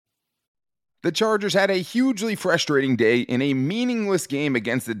The Chargers had a hugely frustrating day in a meaningless game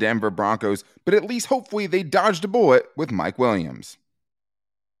against the Denver Broncos, but at least hopefully they dodged a bullet with Mike Williams.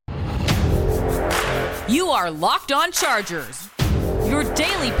 You are Locked On Chargers, your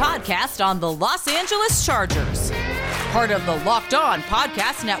daily podcast on the Los Angeles Chargers, part of the Locked On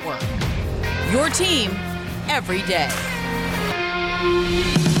Podcast Network, your team every day.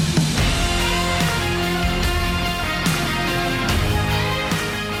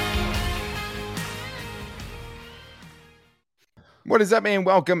 What is up, man?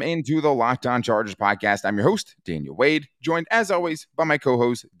 Welcome into the Locked On Chargers podcast. I'm your host, Daniel Wade, joined as always by my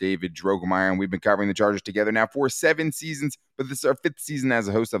co-host, David Drogemeyer, and we've been covering the Chargers together now for 7 seasons, but this is our 5th season as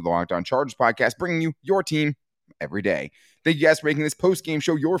a host of the Locked On Chargers podcast, bringing you your team every day. Thank you guys for making this post-game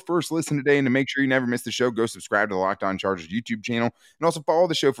show your first listen today, and to make sure you never miss the show, go subscribe to the Locked On Chargers YouTube channel, and also follow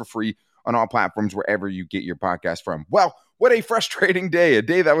the show for free on all platforms wherever you get your podcast from. Well, what a frustrating day. A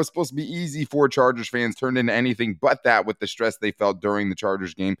day that was supposed to be easy for Chargers fans turned into anything but that with the stress they felt during the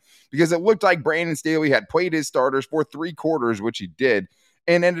Chargers game, because it looked like Brandon Staley had played his starters for 3 quarters, which he did,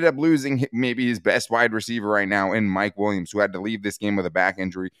 and ended up losing maybe his best wide receiver right now in Mike Williams, who had to leave this game with a back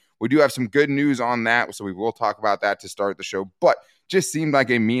injury. We do have some good news on that, so we will talk about that to start the show, but just seemed like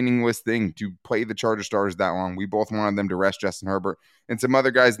a meaningless thing to play the Chargers starters that long. We both wanted them to rest Justin Herbert and some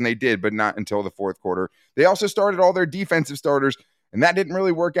other guys, and they did, but not until the 4th quarter. They also started all their defensive starters, and that didn't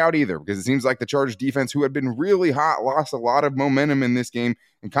really work out either, because it seems like the Chargers defense, who had been really hot, lost a lot of momentum in this game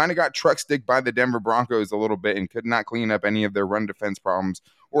and kind of got truck sticked by the Denver Broncos a little bit and could not clean up any of their run defense problems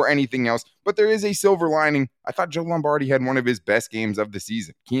or anything else. But there is a silver lining. I thought Joe Lombardi had one of his best games of the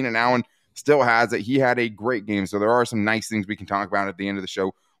season. Keenan Allen still has it. He had a great game. So there are some nice things we can talk about at the end of the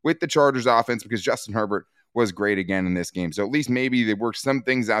show with the Chargers offense, because Justin Herbert was great again in this game. So at least maybe they worked some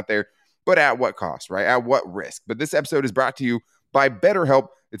things out there, but at what cost, right? At what risk? But this episode is brought to you by BetterHelp.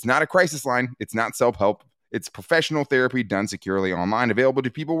 It's not a crisis line. It's not self-help. It's professional therapy done securely online, available to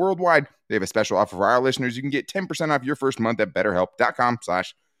people worldwide. They have a special offer for our listeners. You can get 10% off your first month at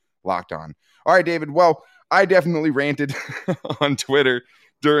betterhelp.com/lockedon. All right, David. Well, I definitely ranted on Twitter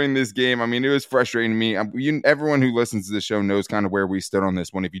during this game. I mean, it was frustrating to me. Everyone who listens to the show knows kind of where we stood on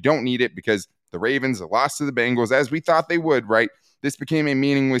this one. If you don't need it, because the Ravens lost to the Bengals, as we thought they would, right? This became a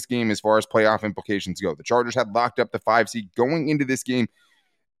meaningless game as far as playoff implications go. The Chargers had locked up the 5 seed going into this game,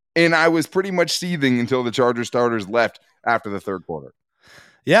 and I was pretty much seething until the Chargers starters left after the 3rd quarter.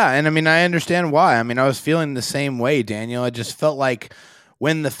 Yeah, and I mean, I understand why. I mean, I was feeling the same way, Daniel. I just felt like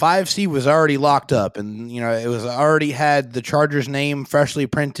when the 5 seed was already locked up and, it was already had the Chargers name freshly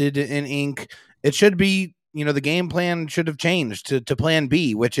printed in ink, it should be, the game plan should have changed to plan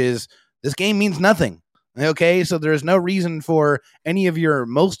B, which is this game means nothing. Okay, so there's no reason for any of your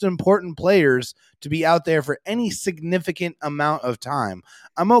most important players to be out there for any significant amount of time.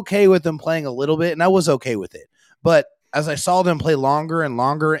 I'm okay with them playing a little bit, and I was okay with it. But as I saw them play longer and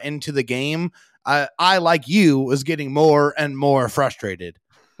longer into the game, I like you, was getting more and more frustrated.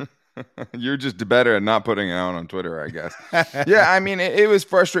 You're just better at not putting it out on Twitter, I guess. Yeah, I mean, it was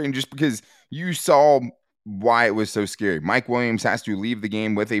frustrating just because you saw why it was so scary. Mike Williams has to leave the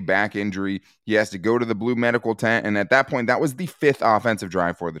game with a back injury. He has to go to the blue medical tent. And at that point, that was the 5th offensive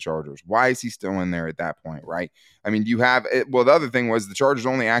drive for the Chargers. Why is he still in there at that point, right? I mean, the other thing was the Chargers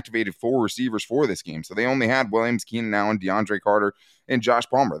only activated 4 receivers for this game. So they only had Williams, Keenan Allen, DeAndre Carter, and Josh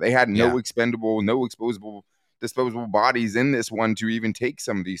Palmer. They had no expendable, no disposable bodies in this one to even take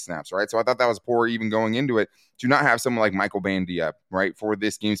some of these snaps, right? So I thought that was poor even going into it, to not have someone like Michael Bandy up, right, for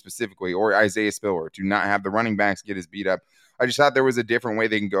this game specifically, or Isaiah Spiller, to not have the running backs get his beat up. I just thought there was a different way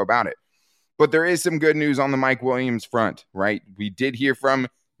they can go about it. But there is some good news on the Mike Williams front, right? We did hear from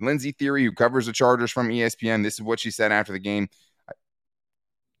Lindsey Thiry, who covers the Chargers from ESPN. This is what she said after the game.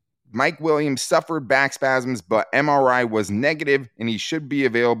 Mike Williams suffered back spasms, but MRI was negative, and he should be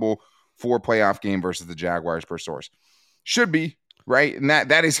available for playoff game versus the Jaguars per source. Should be, right? And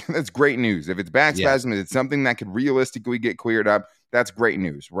that's great news. If it's back spasm, it's something that could realistically get cleared up. That's great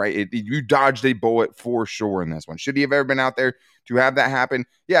news, right? You dodged a bullet for sure in this one. Should he have ever been out there to have that happen?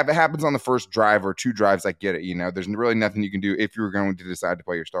 Yeah, if it happens on the first drive or 2 drives, I get it. There's really nothing you can do if you're going to decide to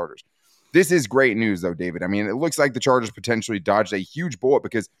play your starters. This is great news, though, David. I mean, it looks like the Chargers potentially dodged a huge bullet,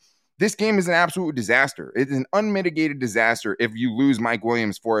 because this game is an absolute disaster. It is an unmitigated disaster if you lose Mike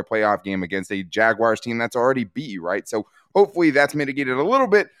Williams for a playoff game against a Jaguars team that's already beat you, right? So hopefully that's mitigated a little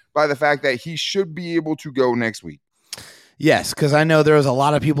bit by the fact that he should be able to go next week. Yes, because I know there was a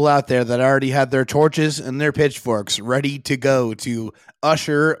lot of people out there that already had their torches and their pitchforks ready to go to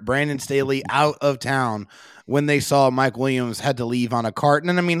usher Brandon Staley out of town when they saw Mike Williams had to leave on a cart.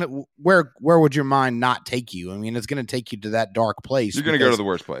 And I mean, where would your mind not take you? I mean, it's going to take you to that dark place. You're going to go to the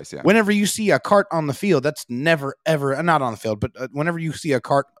worst place. Yeah. Whenever you see a cart on the field, that's never, ever, not on the field, but whenever you see a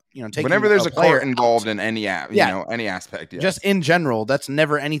cart, whenever there's a cart involved in any any aspect, yes. Just in general, that's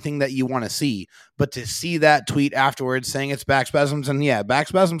never anything that you want to see. But to see that tweet afterwards saying it's back spasms, and back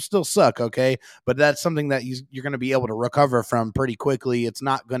spasms still suck, okay? But that's something that you're going to be able to recover from pretty quickly. It's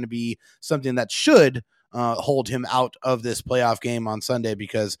not going to be something that should hold him out of this playoff game on Sunday,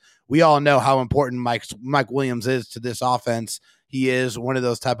 because we all know how important Mike Williams is to this offense. He is one of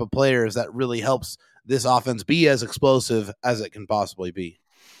those type of players that really helps this offense be as explosive as it can possibly be.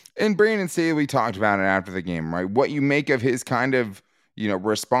 And Brandon Staley talked about it after the game, right? What you make of his kind of,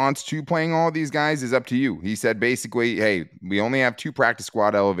 response to playing all these guys is up to you. He said basically, hey, we only have 2 practice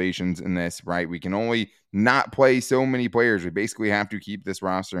squad elevations in this, right? We can only not play so many players. We basically have to keep this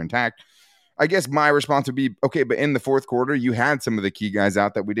roster intact. I guess my response would be, okay, but in the fourth quarter, you had some of the key guys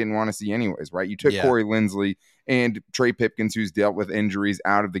out that we didn't want to see anyways, right? You took Corey Linsley and Trey Pipkins, who's dealt with injuries,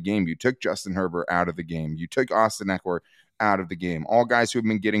 out of the game. You took Justin Herbert out of the game. You took Austin Eckler out of the game. All guys who have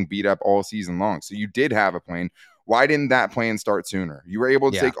been getting beat up all season long. So you did have a plan. Why didn't that plan start sooner? You were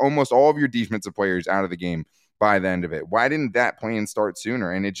able to take almost all of your defensive players out of the game by the end of it. Why didn't that plan start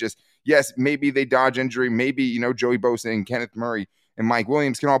sooner? And it just, yes, maybe they dodge injury. Maybe, Joey Bosa and Kenneth Murray and Mike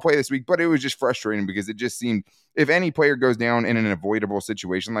Williams can all play this week, but it was just frustrating because it just seemed if any player goes down in an avoidable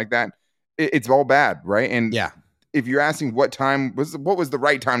situation like that, it's all bad, right? And if you're asking what was the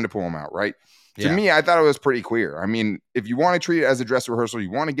right time to pull him out, right? To me, I thought it was pretty clear. I mean, if you want to treat it as a dress rehearsal,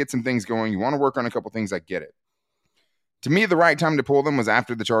 you want to get some things going, you want to work on a couple things, I get it. To me, the right time to pull them was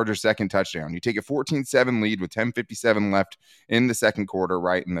after the Chargers' second touchdown. You take a 14-7 lead with 10:57 left in the second quarter,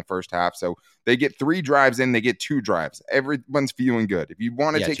 right, in the first half. So they get 3 drives in, they get 2 drives. Everyone's feeling good. If you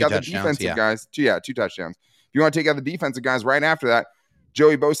want to take out the defensive guys, 2 touchdowns. If you want to take out the defensive guys right after that,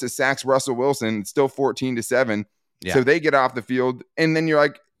 Joey Bosa sacks Russell Wilson, still 14-7. So they get off the field, and then you're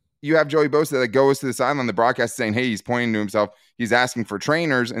like, you have Joey Bosa that goes to the sideline, the broadcast saying, hey, he's pointing to himself. He's asking for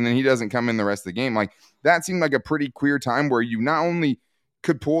trainers, and then he doesn't come in the rest of the game. Like, that seemed like a pretty clear time where you not only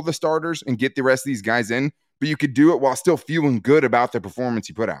could pull the starters and get the rest of these guys in, but you could do it while still feeling good about the performance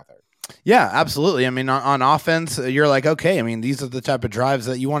you put out there. Yeah, absolutely. I mean, on offense, you're like, okay, I mean, these are the type of drives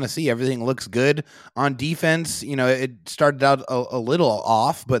that you want to see. Everything looks good. On defense, it started out a little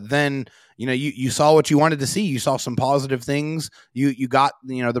off, but then you saw what you wanted to see. You saw some positive things. You got,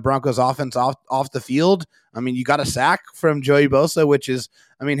 the Broncos offense off the field. I mean, you got a sack from Joey Bosa, which is,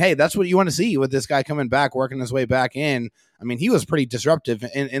 I mean, hey, that's what you want to see with this guy coming back, working his way back in. I mean, he was pretty disruptive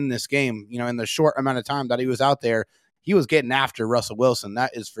in this game, in the short amount of time that he was out there. He was getting after Russell Wilson.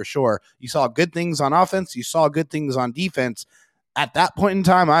 That is for sure. You saw good things on offense. You saw good things on defense. At that point in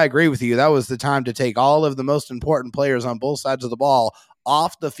time, I agree with you. That was the time to take all of the most important players on both sides of the ball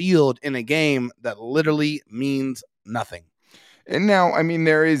off the field in a game that literally means nothing. And now, I mean,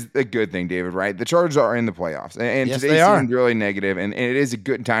 there is a good thing, David, right? The Chargers are in the playoffs. And yes, today seemed really negative, and it is a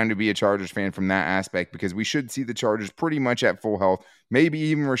good time to be a Chargers fan from that aspect because we should see the Chargers pretty much at full health. Maybe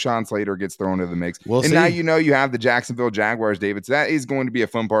even Rashawn Slater gets thrown into the mix. We'll see. Now you have the Jacksonville Jaguars, David. So that is going to be a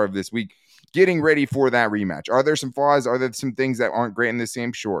fun part of this week, getting ready for that rematch. Are there some flaws? Are there some things that aren't great in this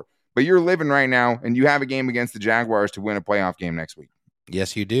game? Sure. But you're living right now, and you have a game against the Jaguars to win a playoff game next week.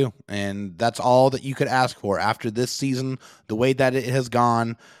 Yes, you do. And that's all that you could ask for after this season, the way that it has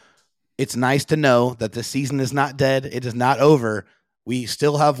gone. It's nice to know that the season is not dead. It is not over. We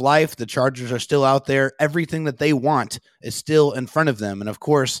still have life. The Chargers are still out there. Everything that they want is still in front of them. And of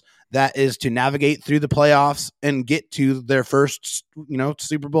course, that is to navigate through the playoffs and get to their first,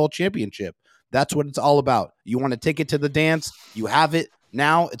 Super Bowl championship. That's what it's all about. You want to take it to the dance. You have it.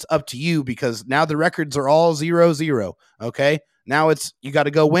 Now it's up to you because now the records are all 0-0. Okay. Now you got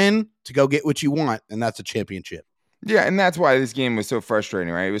to go win to go get what you want, and that's a championship. Yeah, and that's why this game was so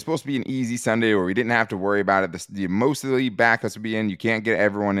frustrating, right? It was supposed to be an easy Sunday where we didn't have to worry about it. Most of the backups would be in. You can't get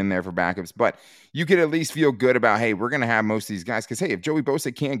everyone in there for backups, but you could at least feel good about, hey, we're going to have most of these guys. Because, hey, if Joey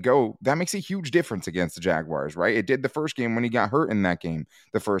Bosa can't go, that makes a huge difference against the Jaguars, right? It did the first game when he got hurt in that game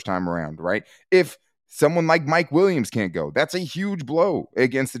the first time around, right? If someone like Mike Williams can't go, that's a huge blow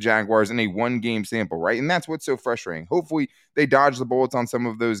against the Jaguars in a one-game sample, right? And that's what's so frustrating. Hopefully they dodge the bullets on some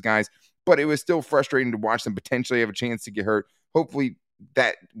of those guys, but it was still frustrating to watch them potentially have a chance to get hurt. Hopefully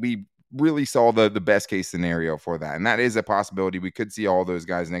that we really saw the best case scenario for that. And that is a possibility. We could see all those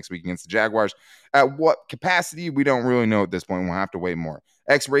guys next week against the Jaguars. At what capacity, we don't really know at this point. We'll have to wait more.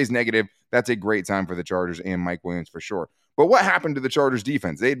 X-rays negative. That's a great time for the Chargers and Mike Williams for sure. But what happened to the Chargers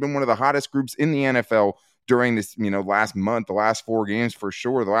defense? They had been one of the hottest groups in the NFL during this, last month, the last 4 games for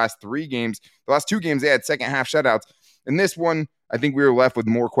sure. The last 2 games, they had second half shutouts. In this one, I think we were left with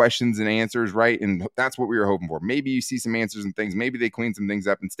more questions than answers, right? And that's what we were hoping for. Maybe you see some answers and things. Maybe they clean some things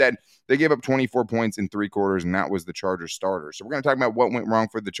up. Instead, they gave up 24 points in 3 quarters, and that was the Chargers starter. So we're going to talk about what went wrong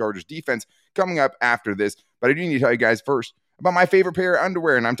for the Chargers defense coming up after this. But I do need to tell you guys first about my favorite pair of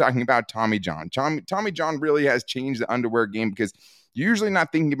underwear, and I'm talking about Tommy John. Tommy John really has changed the underwear game, because you're usually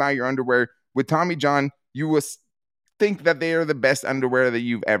not thinking about your underwear. With Tommy John, you will think that they are the best underwear that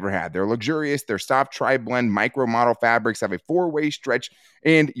you've ever had. They're luxurious. They're soft tri-blend micro model fabrics, have a 4-way stretch,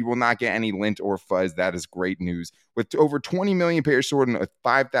 and you will not get any lint or fuzz. That is great news. With over 20 million pairs sold and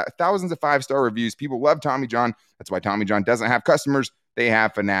thousands of 5-star reviews, people love Tommy John. That's why Tommy John doesn't have customers. They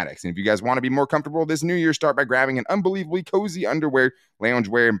have fanatics. And if you guys want to be more comfortable this new year, start by grabbing an unbelievably cozy underwear,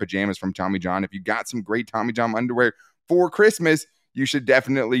 loungewear, and pajamas from Tommy John. If you got some great Tommy John underwear for Christmas, you should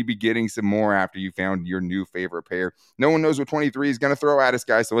definitely be getting some more after you found your new favorite pair. No one knows what 23 is going to throw at us,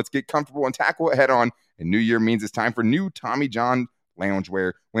 guys, so let's get comfortable and tackle it head on. And New Year means it's time for new Tommy John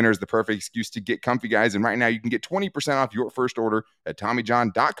loungewear. Winter is the perfect excuse to get comfy, guys, and right now you can get 20% off your first order at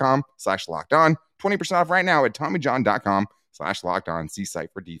TommyJohn.com/lockedon. 20% off right now at TommyJohn.com/lockedon. See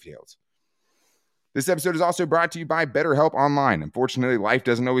site for details. This episode is also brought to you by BetterHelp Online. Unfortunately, life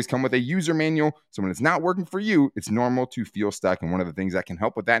doesn't always come with a user manual, so when it's not working for you, it's normal to feel stuck, and one of the things that can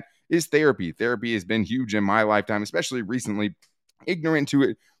help with that is therapy. Therapy has been huge in my lifetime, especially recently. Ignorant to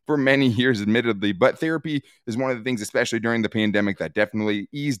it for many years, admittedly, but therapy is one of the things, especially during the pandemic, that definitely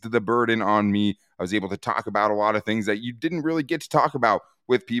eased the burden on me. I was able to talk about a lot of things that you didn't really get to talk about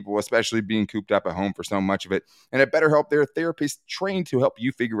with people, especially being cooped up at home for so much of it. And at BetterHelp, there are therapists trained to help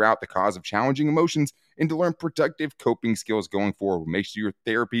you figure out the cause of challenging emotions and to learn productive coping skills going forward. Make sure your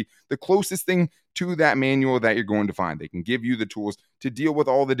therapy the closest thing to that manual that you're going to find. They can give you the tools to deal with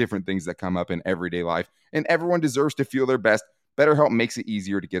all the different things that come up in everyday life, and everyone deserves to feel their best. BetterHelp makes it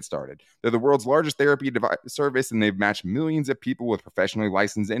easier to get started. They're the world's largest therapy service, and they've matched millions of people with professionally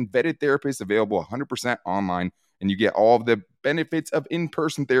licensed and vetted therapists available 100% online. And you get all of the benefits of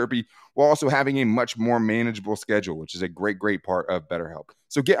in-person therapy while also having a much more manageable schedule, which is a great part of BetterHelp.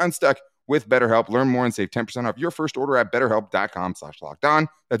 So get unstuck with BetterHelp. Learn more and save 10% off your first order at BetterHelp.com/lockedon.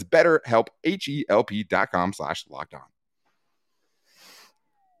 That's BetterHelp, HELP.com/lockedon.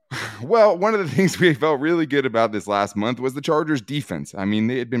 Well, one of the things we felt really good about this last month was the Chargers defense. I mean,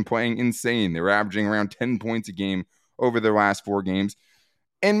 they had been playing insane. They were averaging around 10 points a game over their last 4 games.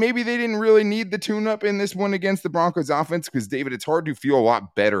 And maybe they didn't really need the tune-up in this one against the Broncos offense, because, David, it's hard to feel a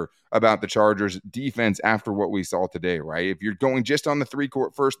lot better about the Chargers defense after what we saw today, right? If you're going just on the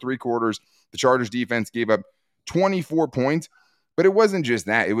first 3 quarters, the Chargers defense gave up 24 points. But it wasn't just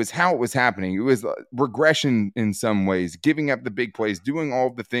that. It was how it was happening. It was regression in some ways, giving up the big plays, doing all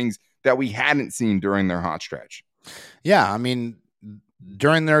of the things that we hadn't seen during their hot stretch. Yeah, I mean,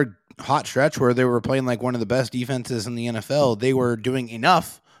 during their hot stretch where they were playing like one of the best defenses in the NFL, they were doing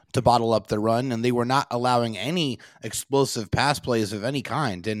enough to bottle up the run, and they were not allowing any explosive pass plays of any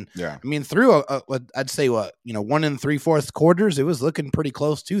kind. And yeah, I mean, through I'd say 1 3/4 quarters, it was looking pretty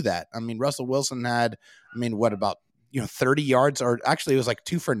close to that. I mean, Russell Wilson had, about 30 yards, or actually it was like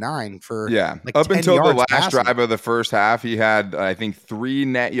 2 for 9 for like up until the last passing. drive of the first half. He had, I think, 3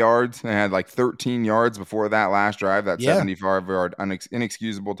 net yards and had like 13 yards before that last drive, that 75-yard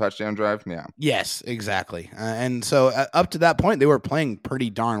inexcusable touchdown drive. Yeah. Yes, exactly. And so up to that point, they were playing pretty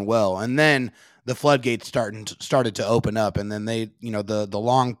darn well. And then the floodgates started to open up, and then they, the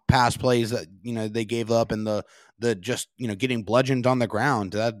long pass plays that, they gave up, and the just, getting bludgeoned on the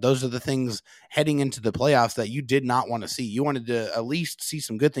ground. Those are the things heading into the playoffs that you did not want to see. You wanted to at least see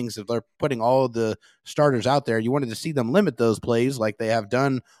some good things. If they're putting all of the starters out there, you wanted to see them limit those plays like they have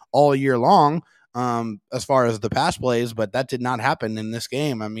done all year long, as far as the pass plays, but that did not happen in this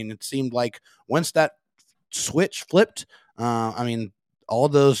game. I mean, it seemed like once that switch flipped, all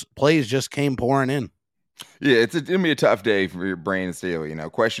those plays just came pouring in. Yeah, it's going to be a tough day for your brain daily.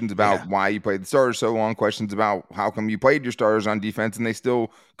 Questions about why you played the starters so long, questions about how come you played your starters on defense and they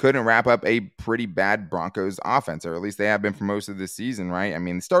still couldn't wrap up a pretty bad Broncos offense, or at least they have been for most of this season, right? I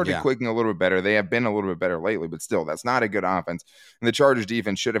mean, they started clicking a little bit better. They have been a little bit better lately, but still, that's not a good offense. And the Chargers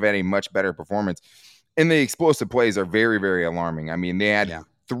defense should have had a much better performance. And the explosive plays are very, very alarming. I mean, they had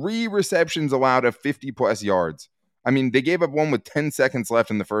 3 receptions allowed of 50-plus yards. I mean, they gave up one with 10 seconds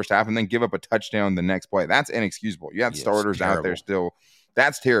left in the first half and then give up a touchdown the next play. That's inexcusable. You have starters out there still.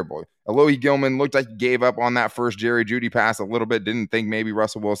 That's terrible. Alohi Gilman looked like he gave up on that first Jerry Jeudy pass a little bit. Didn't think maybe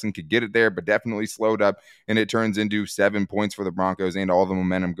Russell Wilson could get it there, but definitely slowed up, and it turns into 7 points for the Broncos and all the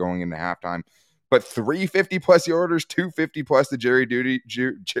momentum going into halftime. but 350-plus yarders, 250-plus to Jerry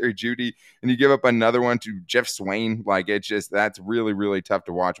Jeudy, and you give up another one to Jeff Swain. Like, it's just, that's really, really tough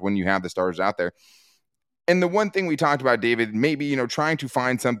to watch when you have the starters out there. And the one thing we talked about, David, maybe, trying to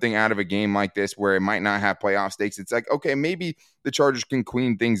find something out of a game like this where it might not have playoff stakes. It's like, okay, maybe the Chargers can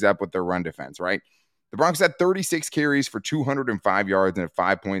clean things up with their run defense, right? The Broncos had 36 carries for 205 yards and a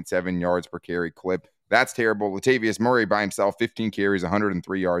 5.7 yards per carry clip. That's terrible. Latavius Murray by himself, 15 carries,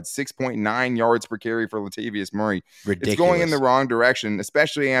 103 yards, 6.9 yards per carry for Latavius Murray. Ridiculous. It's going in the wrong direction,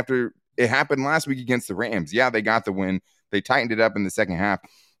 especially after it happened last week against the Rams. Yeah, they got the win. They tightened it up in the second half.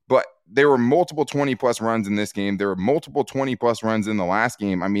 But there were multiple 20-plus runs in this game. There were multiple 20-plus runs in the last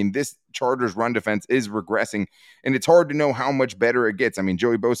game. I mean, this Chargers run defense is regressing, and it's hard to know how much better it gets. I mean,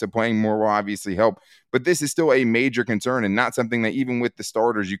 Joey Bosa playing more will obviously help, but this is still a major concern and not something that even with the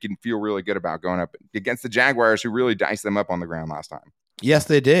starters you can feel really good about going up against the Jaguars, who really diced them up on the ground last time. Yes,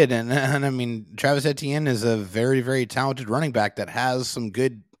 they did. And I mean, Travis Etienne is a very, very talented running back that has some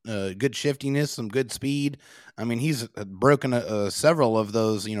good shiftiness, some good speed. I mean, he's broken several of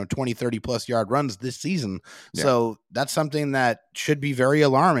those, 20, 30 plus yard runs this season. Yeah. So that's something that should be very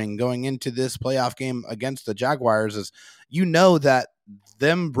alarming going into this playoff game against the Jaguars, is that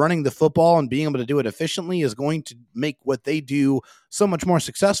them running the football and being able to do it efficiently is going to make what they do so much more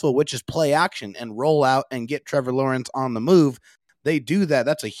successful, which is play action and roll out and get Trevor Lawrence on the move. They do that.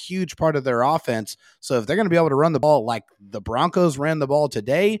 That's a huge part of their offense. So if they're going to be able to run the ball like the Broncos ran the ball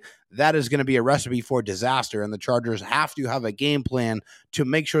today, that is going to be a recipe for disaster. And the Chargers have to have a game plan to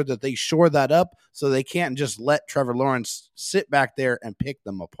make sure that they shore that up so they can't just let Trevor Lawrence sit back there and pick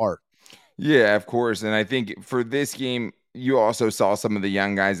them apart. Yeah, of course. And I think for this game, you also saw some of the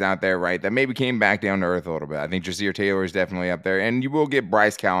young guys out there, right, that maybe came back down to earth a little bit. I think Jasir Taylor is definitely up there. And you will get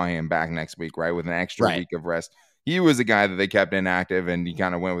Bryce Callahan back next week, right, with an extra week of rest. He was a guy that they kept inactive, and he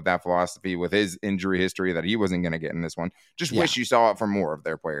kind of went with that philosophy with his injury history that he wasn't going to get in this one. Just wish you saw it from more of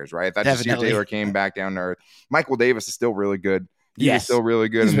their players, right? I thought Jasir Taylor came back down to earth. Michael Davis is still really good. He was still really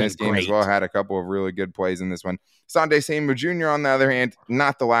good in this game as well. Had a couple of really good plays in this one. Asante Samuel Jr., on the other hand,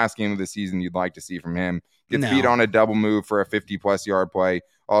 not the last game of the season you'd like to see from him. Gets beat on a double move for a 50-plus yard play.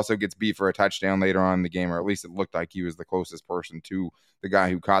 Also gets beat for a touchdown later on in the game, or at least it looked like he was the closest person to the guy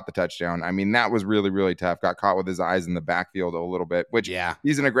who caught the touchdown. I mean, that was really, really tough. Got caught with his eyes in the backfield a little bit, which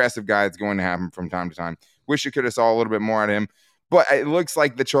he's an aggressive guy. It's going to happen from time to time. Wish you could have saw a little bit more out of him. But it looks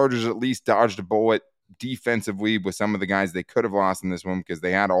like the Chargers at least dodged a bullet defensively with some of the guys they could have lost in this one, because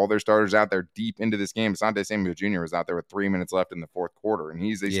they had all their starters out there deep into this game. Asante Samuel Jr. was out there with 3 minutes left in the fourth quarter, and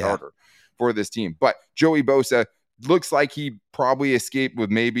he's a starter for this team. But Joey Bosa looks like he probably escaped with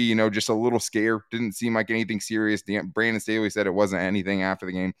maybe, just a little scare. Didn't seem like anything serious. Brandon Staley said it wasn't anything after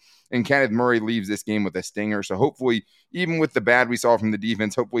the game. And Kenneth Murray leaves this game with a stinger. So hopefully, even with the bad we saw from the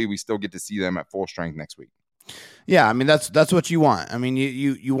defense, hopefully we still get to see them at full strength next week. Yeah, I mean, that's what you want. I mean,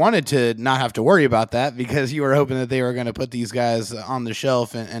 you wanted to not have to worry about that because you were hoping that they were going to put these guys on the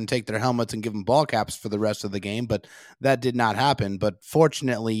shelf and take their helmets and give them ball caps for the rest of the game, but that did not happen. But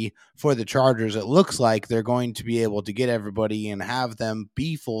fortunately for the Chargers, it looks like they're going to be able to get everybody and have them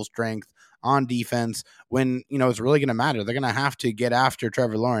be full strength on defense when, it's really going to matter. They're going to have to get after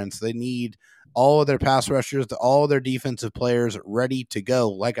Trevor Lawrence. They need all of their pass rushers, all of their defensive players ready to go.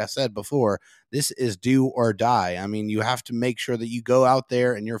 Like I said before, this is do or die. I mean, you have to make sure that you go out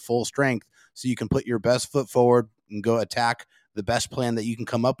there in your full strength so you can put your best foot forward and go attack the best plan that you can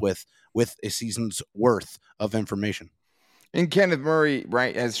come up with a season's worth of information. And Kenneth Murray,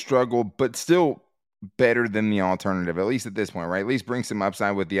 right, has struggled, but still better than the alternative, at least at this point, right? At least bring some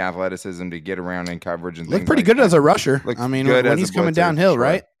upside with the athleticism to get around in coverage and look pretty good as a rusher. I mean, when he's coming downhill,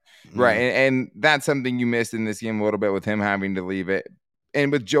 right? Right, and that's something you missed in this game a little bit with him having to leave it.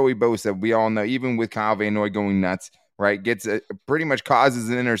 And with Joey Bosa, we all know, even with Kyle Van Noy going nuts, right, pretty much causes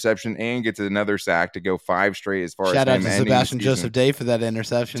an interception and gets another sack to go 5 straight as far as shout out to Sebastian Joseph Day for that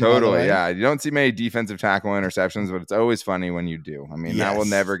interception. Totally, yeah. You don't see many defensive tackle interceptions, but it's always funny when you do. I mean, that will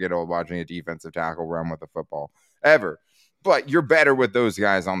never get old watching a defensive tackle run with a football, ever. But you're better with those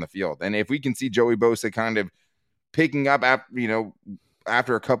guys on the field. And if we can see Joey Bosa kind of picking up,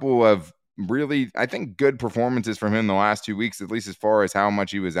 after a couple of really, I think, good performances from him the last 2 weeks, at least as far as how much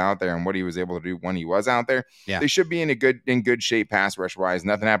he was out there and what he was able to do when he was out there. Yeah. They should be in good shape pass rush wise.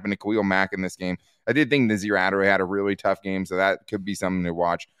 Nothing happened to Khalil Mack in this game. I did think Nazir Adderley had a really tough game, so that could be something to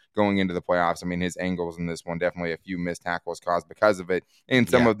watch going into the playoffs. I mean, his angles in this one, definitely a few missed tackles caused because of it. And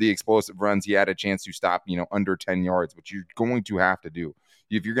some of the explosive runs, he had a chance to stop, under 10 yards, which you're going to have to do.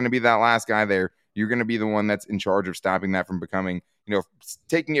 If you're going to be that last guy there, you're going to be the one that's in charge of stopping that from becoming,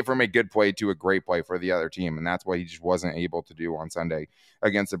 taking it from a good play to a great play for the other team. And that's what he just wasn't able to do on Sunday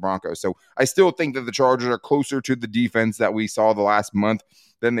against the Broncos. So I still think that the Chargers are closer to the defense that we saw the last month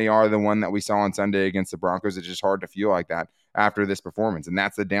than they are the one that we saw on Sunday against the Broncos. It's just hard to feel like that after this performance. And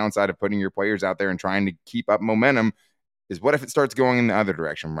that's the downside of putting your players out there and trying to keep up momentum, is what if it starts going in the other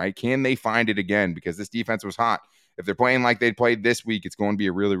direction, right? Can they find it again? Because this defense was hot. If they're playing like they played this week, it's going to be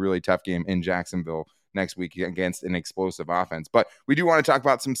a really, really tough game in Jacksonville next week against an explosive offense. But we do want to talk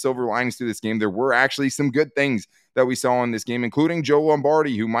about some silver linings to this game. There were actually some good things that we saw in this game, including Joe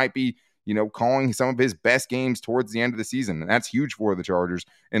Lombardi, who might be, calling some of his best games towards the end of the season. And that's huge for the Chargers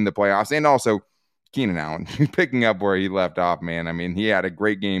in the playoffs. And also Keenan Allen picking up where he left off, man. I mean, he had a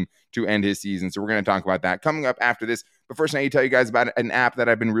great game to end his season. So we're going to talk about that coming up after this. But first, I need to tell you guys about an app that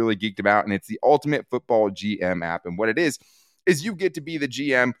I've been really geeked about, and it's the Ultimate Football GM app. And what it is you get to be the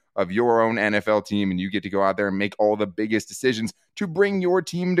GM of your own NFL team, and you get to go out there and make all the biggest decisions to bring your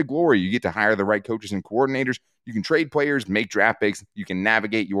team to glory. You get to hire the right coaches and coordinators. You can trade players, make draft picks. You can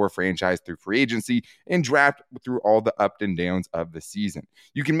navigate your franchise through free agency and draft through all the ups and downs of the season.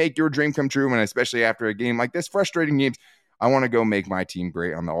 You can make your dream come true, and especially after a game like this, frustrating games, I want to go make my team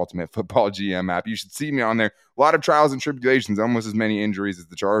great on the Ultimate Football GM app. You should see me on there. A lot of trials and tribulations, almost as many injuries as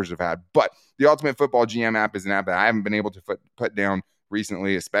the Chargers have had. But the Ultimate Football GM app is an app that I haven't been able to put down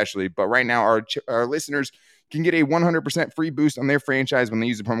recently, especially. But right now, our listeners can get a 100% free boost on their franchise when they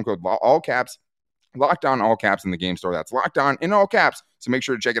use the promo code all caps, Locked On, all caps in the game store. That's Locked On in all caps. So make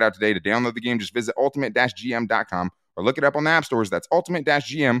sure to check it out today. To download the game, just visit ultimate-gm.com or look it up on the app stores. That's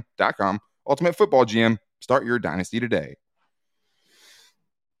ultimate-gm.com. Ultimate Football GM. Start your dynasty today.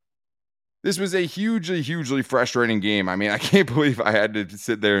 This was a hugely, hugely frustrating game. I mean, I can't believe I had to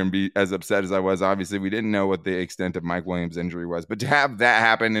sit there and be as upset as I was. Obviously, we didn't know what the extent of Mike Williams' injury was, but to have that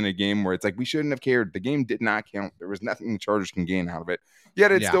happen in a game where it's like, we shouldn't have cared. The game did not count. There was nothing the Chargers can gain out of it.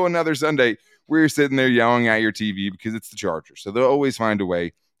 Yet it's still another Sunday where you're sitting there yelling at your TV because it's the Chargers. So they'll always find a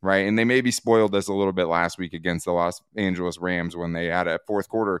way, right? And they maybe spoiled us a little bit last week against the Los Angeles Rams when they had a fourth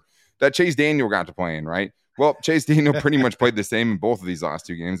quarter that Chase Daniel got to play in, right? Well, Chase Daniel pretty much played the same in both of these last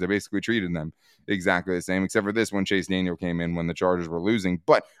two games. They basically treated them exactly the same, except for this one, Chase Daniel came in when the Chargers were losing.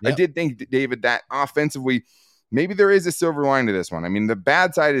 But I did think, David, that offensively, maybe there is a silver line to this one. I mean, the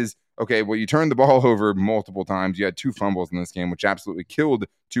bad side is, okay, well, you turned the ball over multiple times. You had 2 fumbles in this game, which absolutely killed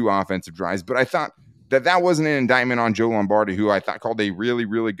 2 offensive drives. But I thought that wasn't an indictment on Joe Lombardi, who I thought called a really,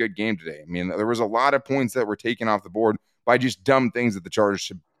 really good game today. I mean, there was a lot of points that were taken off the board by just dumb things that the Chargers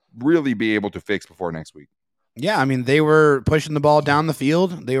should really be able to fix before next week. Yeah, I mean, they were pushing the ball down the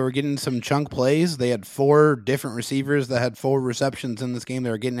field. They were getting some chunk plays. They had 4 different receivers that had 4 receptions in this game. They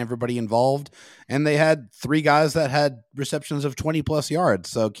were getting everybody involved. And they had 3 guys that had receptions of 20-plus yards.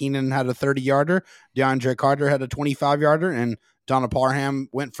 So Keenan had a 30-yarder, DeAndre Carter had a 25-yarder, and Donna Parham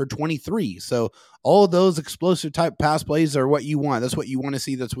went for 23. So all of those explosive type pass plays are what you want. That's what you want to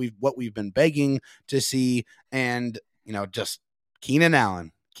see. That's what we've been begging to see. And, just Keenan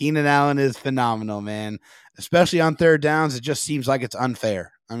Allen. Keenan Allen is phenomenal, man. Especially on third downs, it just seems like it's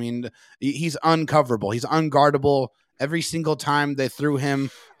unfair. I mean, he's uncoverable. He's unguardable. Every single time they threw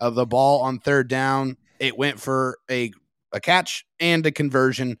him the ball on third down, it went for a catch and a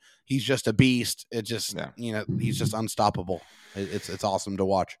conversion. He's just a beast. It just, he's just unstoppable. It's awesome to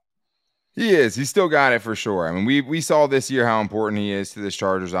watch. He is. He's still got it for sure. I mean, we saw this year how important he is to this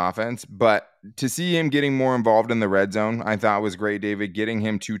Chargers offense, but to see him getting more involved in the red zone, I thought was great, David. Getting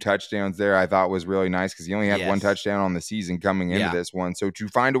him 2 touchdowns there, I thought was really nice because he only had 1 touchdown on the season coming into this one. So to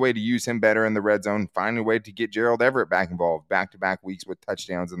find a way to use him better in the red zone, find a way to get Gerald Everett back involved, back-to-back weeks with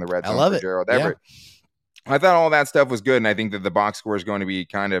touchdowns in the red zone for Gerald Everett. I thought all that stuff was good, and I think that the box score is going to be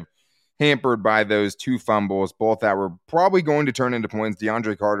kind of hampered by those 2 fumbles, both that were probably going to turn into points.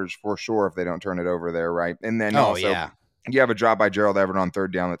 DeAndre Carter's for sure if they don't turn it over there, right? And then you have a drop by Gerald Everett on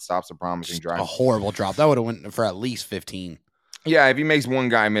third down that stops a promising drive. A horrible drop. That would have went for at least 15. Yeah, if he makes one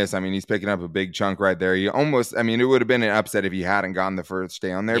guy miss, I mean, he's picking up a big chunk right there. It would have been an upset if he hadn't gotten the first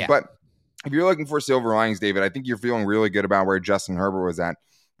down there. Yeah. But if you're looking for silver linings, David, I think you're feeling really good about where Justin Herbert was at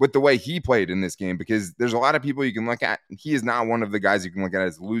with the way he played in this game, because there's a lot of people you can look at. He is not one of the guys you can look at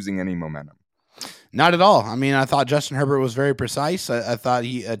as losing any momentum. Not at all. I mean, I thought Justin Herbert was very precise. I thought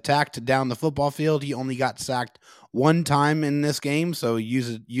he attacked down the football field. He only got sacked 1 time in this game, so he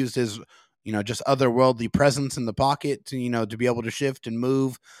used his, just otherworldly presence in the pocket to, to be able to shift and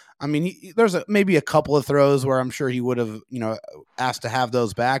move. I mean, there's maybe a couple of throws where I'm sure he would have, asked to have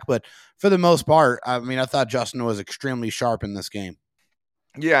those back, but for the most part, I mean, I thought Justin was extremely sharp in this game.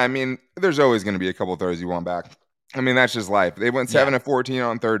 Yeah, I mean, there's always going to be a couple of throws you want back. I mean, that's just life. They went 7 of 14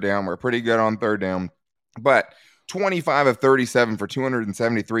 on third down. We're pretty good on third down, but 25 of 37 for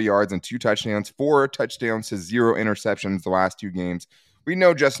 273 yards and 2 touchdowns, 4 touchdowns to 0 interceptions the last 2 games. We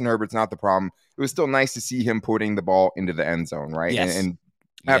know Justin Herbert's not the problem. It was still nice to see him putting the ball into the end zone, right? Yes. And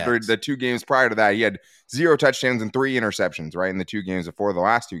after the 2 games prior to that, he had 0 touchdowns and 3 interceptions, right, in the 2 games before the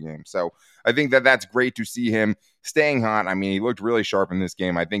last 2 games. So I think that's great to see him staying hot. I mean, he looked really sharp in this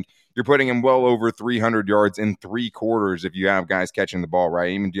game. I think you're putting him well over 300 yards in 3 quarters if you have guys catching the ball, right?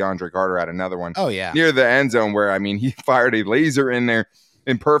 Even DeAndre Carter had another one near the end zone where, I mean, he fired a laser in there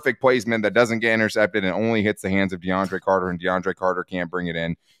in perfect placement that doesn't get intercepted and only hits the hands of DeAndre Carter, and DeAndre Carter can't bring it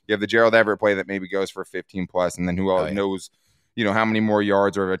in. You have the Gerald Everett play that maybe goes for 15 plus, and then who else knows, how many more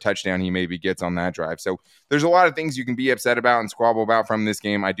yards or a touchdown he maybe gets on that drive. So there's a lot of things you can be upset about and squabble about from this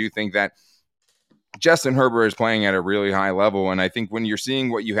game. I do think that Justin Herbert is playing at a really high level, and I think when you're seeing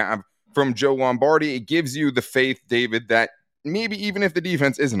what you have from Joe Lombardi, it gives you the faith, David, that maybe even if the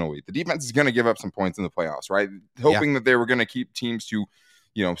defense isn't elite, the defense is going to give up some points in the playoffs, right? Hoping that they were going to keep teams to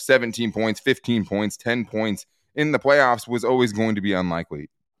 17 points, 15 points, 10 points in the playoffs was always going to be unlikely.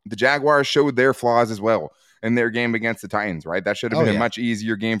 The Jaguars showed their flaws as well in their game against the Titans, right? That should have been a much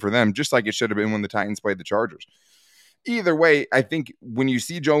easier game for them, just like it should have been when the Titans played the Chargers. Either way, I think when you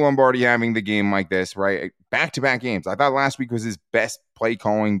see Joe Lombardi having the game like this, right, back-to-back games, I thought last week was his best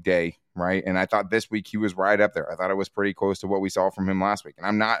play-calling day, right? And I thought this week he was right up there. I thought it was pretty close to what we saw from him last week. And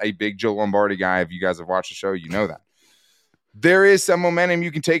I'm not a big Joe Lombardi guy. If you guys have watched the show, you know that. There is some momentum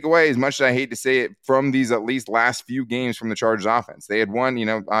you can take away, as much as I hate to say it, from these at least last few games from the Chargers offense. They had won,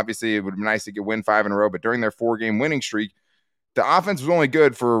 obviously it would have been nice to win 5 in a row, but during their 4-game winning streak, the offense was only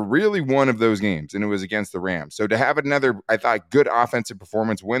good for really one of those games, and it was against the Rams. So to have another, I thought, good offensive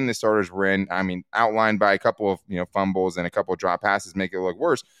performance when the starters were in, I mean, outlined by a couple of fumbles and a couple of drop passes make it look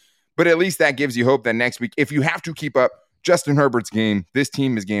worse. But at least that gives you hope that next week, if you have to keep up Justin Herbert's game, this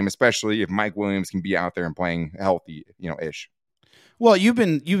team's game, especially if Mike Williams can be out there and playing healthy, ish. Well, you've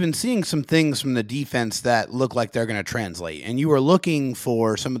been seeing some things from the defense that look like they're going to translate, and you were looking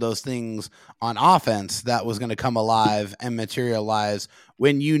for some of those things on offense that was going to come alive and materialize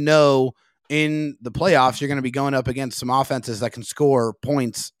when in the playoffs you're going to be going up against some offenses that can score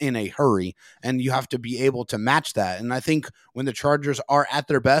points in a hurry, and you have to be able to match that. And I think when the Chargers are at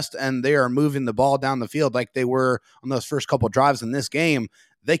their best and they are moving the ball down the field like they were on those first couple of drives in this game,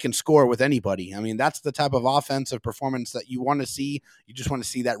 they can score with anybody. I mean, that's the type of offensive performance that you want to see. You just want to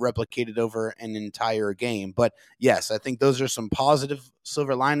see that replicated over an entire game. But yes, I think those are some positive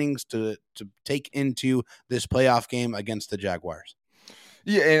silver linings to take into this playoff game against the Jaguars.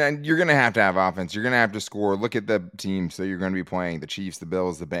 Yeah, and you're going to have offense. You're going to have to score. Look at the teams that you're going to be playing: the Chiefs, the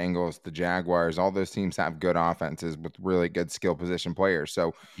Bills, the Bengals, the Jaguars. All those teams have good offenses with really good skill position players.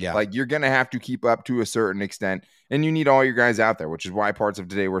 So, you're going to have to keep up to a certain extent, and you need all your guys out there, which is why parts of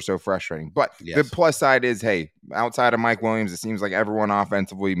today were so frustrating. But the plus side is, hey, outside of Mike Williams, it seems like everyone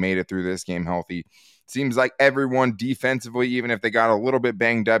offensively made it through this game healthy. It seems like everyone defensively, even if they got a little bit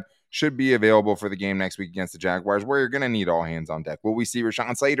banged up, should be available for the game next week against the Jaguars, where you're going to need all hands on deck. Will we see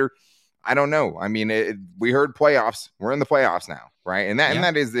Rashawn Slater? I don't know. I mean, we heard playoffs. We're in the playoffs now, right? And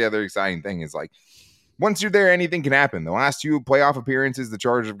that is the other exciting thing is, like, once you're there, anything can happen. The last 2 playoff appearances the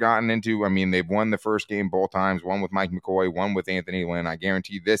Chargers have gotten into, I mean, they've won the first game both times, one with Mike McCoy, one with Anthony Lynn. I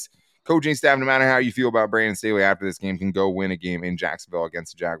guarantee this coaching staff, no matter how you feel about Brandon Staley after this game, can go win a game in Jacksonville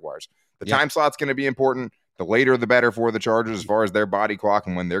against the Jaguars. The time slot's going to be important. The later, the better for the Chargers as far as their body clock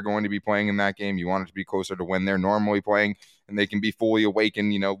and when they're going to be playing in that game. You want it to be closer to when they're normally playing and they can be fully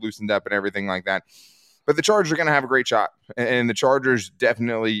awakened, loosened up and everything like that. But the Chargers are going to have a great shot. And the Chargers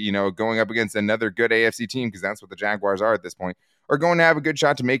definitely, going up against another good AFC team, because that's what the Jaguars are at this point, are going to have a good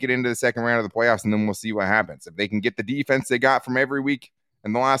shot to make it into the second round of the playoffs, and then we'll see what happens. If they can get the defense they got from every week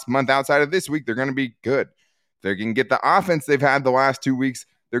in the last month outside of this week, they're going to be good. If they can get the offense they've had the last 2 weeks,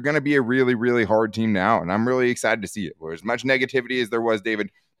 they're going to be a really, really hard team now, and I'm really excited to see it. Where as much negativity as there was,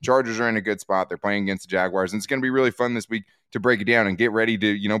 David, Chargers are in a good spot. They're playing against the Jaguars, and it's going to be really fun this week to break it down and get ready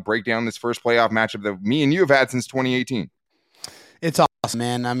to, break down this first playoff matchup that me and you have had since 2018. It's awesome,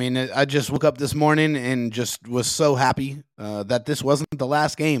 man. I mean, I just woke up this morning and just was so happy that this wasn't the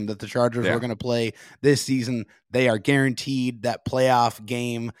last game that the Chargers were going to play this season. They are guaranteed that playoff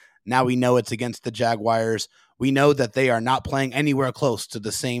game. Now we know it's against the Jaguars. We know that they are not playing anywhere close to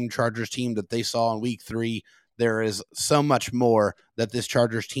the same Chargers team that they saw in week 3. There is so much more that this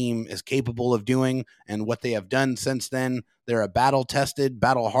Chargers team is capable of doing and what they have done since then. They're a battle-tested,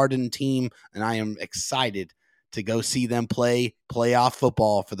 battle-hardened team, and I am excited to go see them play playoff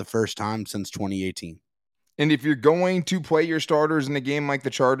football for the first time since 2018. And if you're going to play your starters in a game like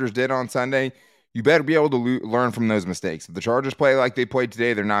the Chargers did on Sunday, you better be able to learn from those mistakes. If the Chargers play like they played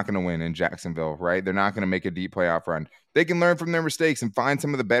today, they're not going to win in Jacksonville, right? They're not going to make a deep playoff run. They can learn from their mistakes and find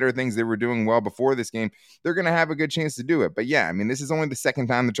some of the better things they were doing well before this game. They're going to have a good chance to do it. But yeah, I mean, this is only the second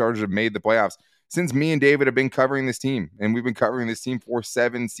time the Chargers have made the playoffs since me and David have been covering this team, and we've been covering this team for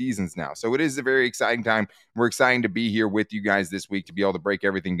 7 seasons now. So it is a very exciting time. We're excited to be here with you guys this week to be able to break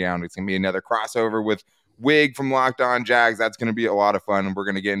everything down. It's going to be another crossover with Wig from Locked On Jags. That's going to be a lot of fun, and we're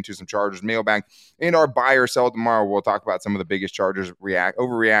going to get into some Chargers mailbag and our buy or sell tomorrow. We'll talk about some of the biggest Chargers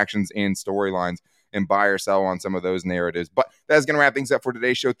overreactions and storylines and buy or sell on some of those narratives. But that's going to wrap things up for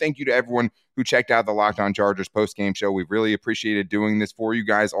today's show. Thank you to everyone who checked out the Locked On Chargers post-game show. We've really appreciated doing this for you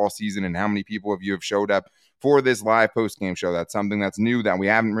guys all season, and how many people of you have showed up for this live post-game show. That's something that's new that we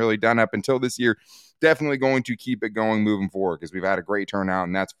haven't really done up until this year. Definitely going to keep it going moving forward because we've had a great turnout,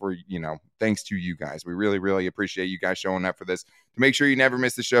 and that's for, thanks to you guys. We really, really appreciate you guys showing up for this. To make sure you never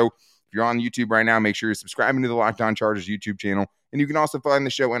miss the show, if you're on YouTube right now, make sure you're subscribing to the Locked On Chargers YouTube channel, and you can also find the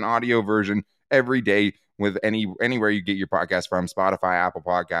show in audio version every day with anywhere you get your podcast from, Spotify, Apple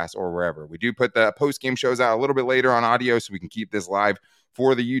Podcasts, or wherever. We do put the post-game shows out a little bit later on audio so we can keep this live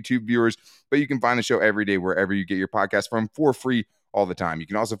for the YouTube viewers, but you can find the show every day wherever you get your podcast from for free all the time. You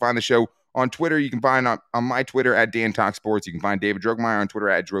can also find the show on Twitter. You can find on my Twitter at Dan Talk Sports. You can find David Drogemeyer on Twitter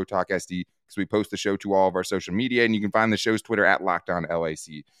at DroTalkSD because we post the show to all of our social media, and you can find the show's Twitter at Locked On LAC.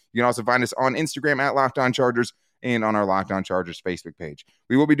 You can also find us on Instagram at Locked On Chargers and on our Locked On Chargers Facebook page.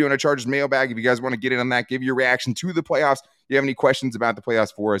 We will be doing a Chargers mailbag. If you guys want to get in on that, give your reaction to the playoffs. If you have any questions about the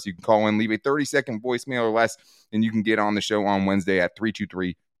playoffs for us, you can call in, leave a 30-second voicemail or less, and you can get on the show on Wednesday at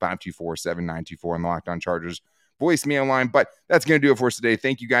 323-524-7924 on the Locked On Chargers voicemail line. But that's going to do it for us today.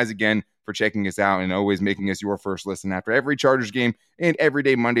 Thank you guys again for checking us out and always making us your first listen after every Chargers game and every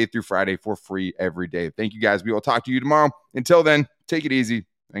day, Monday through Friday, for free every day. Thank you guys. We will talk to you tomorrow. Until then, take it easy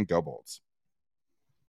and go Bolts.